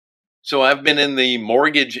So I've been in the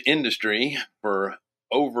mortgage industry for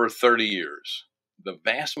over 30 years. The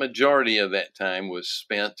vast majority of that time was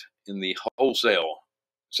spent in the wholesale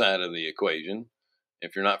side of the equation.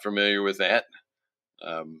 If you're not familiar with that,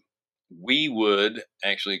 um, we would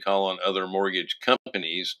actually call on other mortgage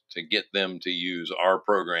companies to get them to use our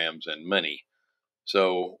programs and money.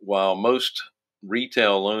 So while most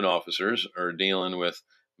retail loan officers are dealing with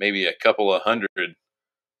maybe a couple of hundred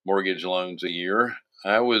mortgage loans a year,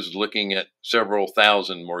 I was looking at several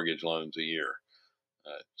thousand mortgage loans a year.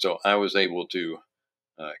 So I was able to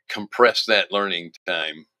compress that learning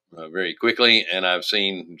time very quickly, and I've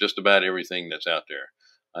seen just about everything that's out there.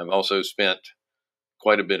 I've also spent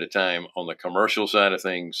quite a bit of time on the commercial side of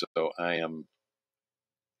things, so I am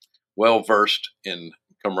well versed in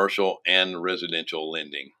commercial and residential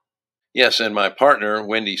lending. Yes, and my partner,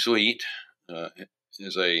 Wendy Sweet, uh,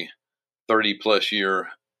 is a 30 plus year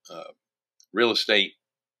uh, real estate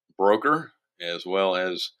broker, as well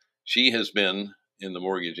as she has been in the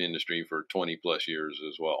mortgage industry for 20 plus years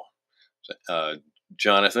as well. So,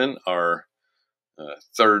 Jonathan, our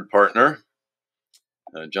third partner,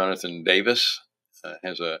 Jonathan Davis,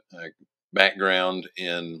 has a background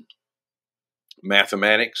in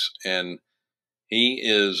mathematics, and he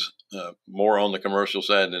is more on the commercial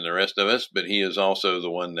side than the rest of us, but he is also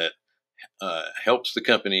the one that helps the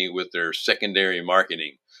company with their secondary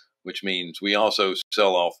marketing, which means we also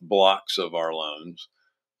sell off blocks of our loans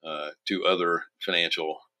to other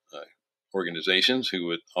financial uh, organizations who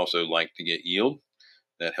would also like to get yield.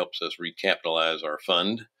 That helps us recapitalize our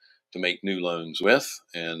fund to make new loans with.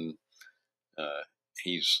 And uh,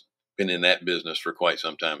 he's been in that business for quite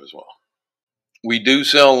some time as well. We do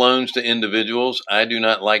sell loans to individuals. I do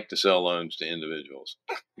not like to sell loans to individuals.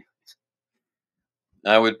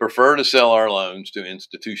 I would prefer to sell our loans to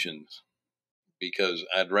institutions because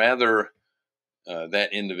I'd rather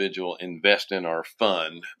that individual invest in our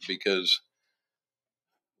fund because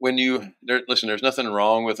listen, there's nothing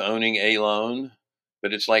wrong with owning a loan,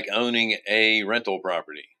 but it's like owning a rental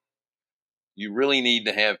property. You really need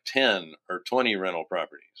to have 10 or 20 rental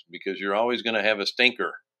properties because you're always going to have a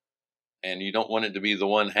stinker and you don't want it to be the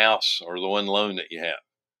one house or the one loan that you have.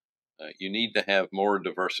 You need to have more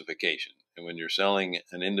diversification. And when you're selling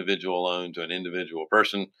an individual loan to an individual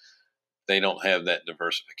person, they don't have that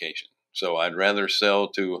diversification. So I'd rather sell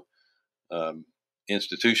to um,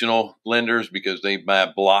 institutional lenders because they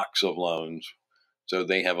buy blocks of loans. So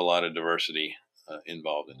they have a lot of diversity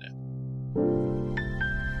involved in that.